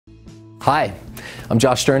Hi, I'm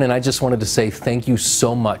Josh Stern, and I just wanted to say thank you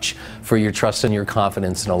so much for your trust and your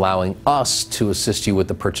confidence in allowing us to assist you with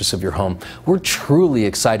the purchase of your home. We're truly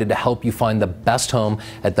excited to help you find the best home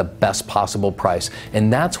at the best possible price,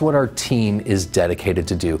 and that's what our team is dedicated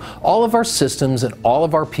to do. All of our systems and all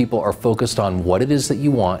of our people are focused on what it is that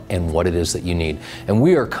you want and what it is that you need, and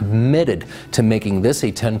we are committed to making this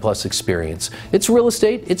a 10+ experience. It's real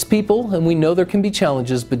estate, it's people, and we know there can be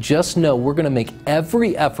challenges, but just know we're going to make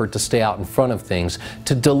every effort to stay out in front of things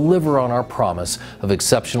to deliver on our promise of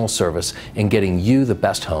exceptional service and getting you the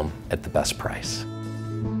best home at the best price.